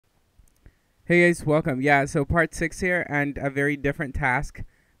Hey guys, welcome. Yeah, so part 6 here, and a very different task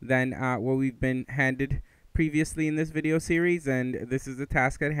than what we've been handed previously in this video series, and this is the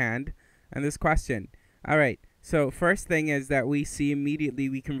task at hand and this question. Alright, so first thing is that we see immediately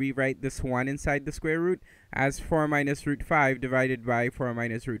we can rewrite this 1 inside the square root as 4 minus root 5 divided by 4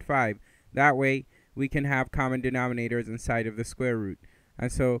 minus root 5. That way we can have common denominators inside of the square root.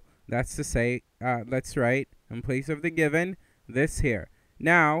 And so that's to say, let's write in place of the given this here.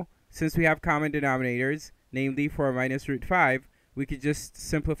 Now, since we have common denominators, namely 4 minus root 5, we could just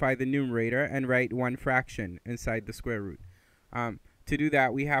simplify the numerator and write one fraction inside the square root. To do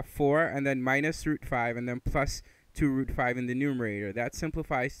that, we have 4 and then minus root 5 and then plus 2 root 5 in the numerator. That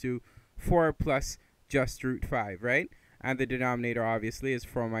simplifies to 4 plus just root 5, right? And the denominator obviously is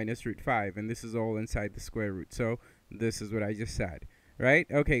 4 minus root 5, and this is all inside the square root. So this is what I just said, right?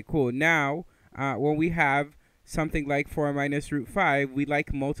 Okay, cool. Now, when we have something like 4 minus root 5, we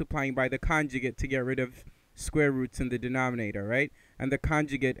like multiplying by the conjugate to get rid of square roots in the denominator, right? And the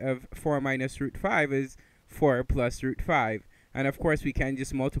conjugate of 4 minus root 5 is 4 plus root 5. And of course, we can't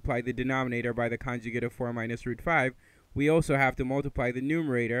just multiply the denominator by the conjugate of 4 minus root 5. We also have to multiply the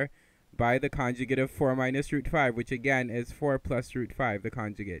numerator by the conjugate of 4 minus root 5, which again is 4 plus root 5, the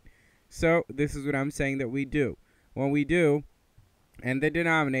conjugate. So this is what I'm saying that we do. When we do, in the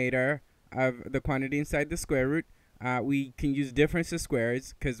denominator of the quantity inside the square root, we can use difference of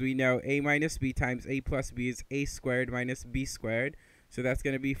squares because we know a minus b times a plus b is a squared minus b squared. So that's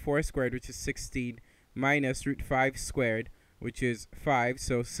going to be 4 squared, which is 16, minus root 5 squared, which is 5.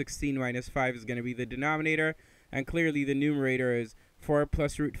 So 16 minus 5 is going to be the denominator. And clearly the numerator is 4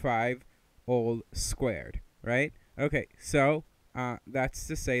 plus root 5 all squared, right? Okay, so that's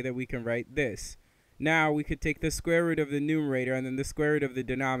to say that we can write this. Now we could take the square root of the numerator and then the square root of the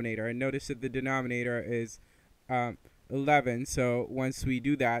denominator. And notice that the denominator is 11. So once we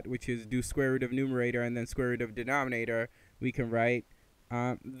do that, which is do square root of numerator and then square root of denominator, we can write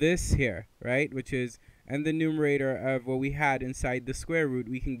this here, right? Which is, and the numerator of what we had inside the square root,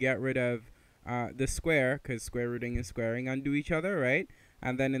 we can get rid of the square, because square rooting and squaring undo each other, right?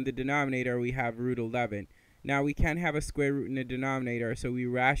 And then in the denominator, we have root 11. Now we can't have a square root in the denominator, so we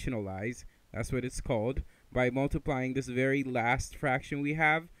rationalize. That's what it's called, by multiplying this very last fraction we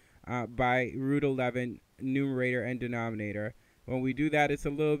have by root 11 numerator and denominator. When we do that, it's a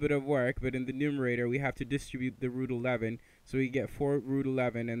little bit of work, but in the numerator, we have to distribute the root 11. So we get 4 root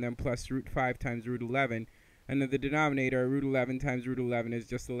 11 and then plus root 5 times root 11. And in the denominator, root 11 times root 11 is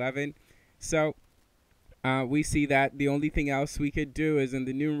just 11. So we see that the only thing else we could do is in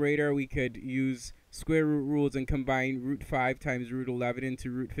the numerator, we could use square root rules and combine root 5 times root 11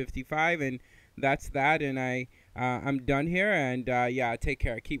 into root 55, and that's that. And I'm done here, and yeah, take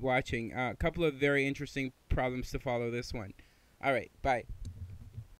care, keep watching. A couple of very interesting problems to follow this one. All right, bye.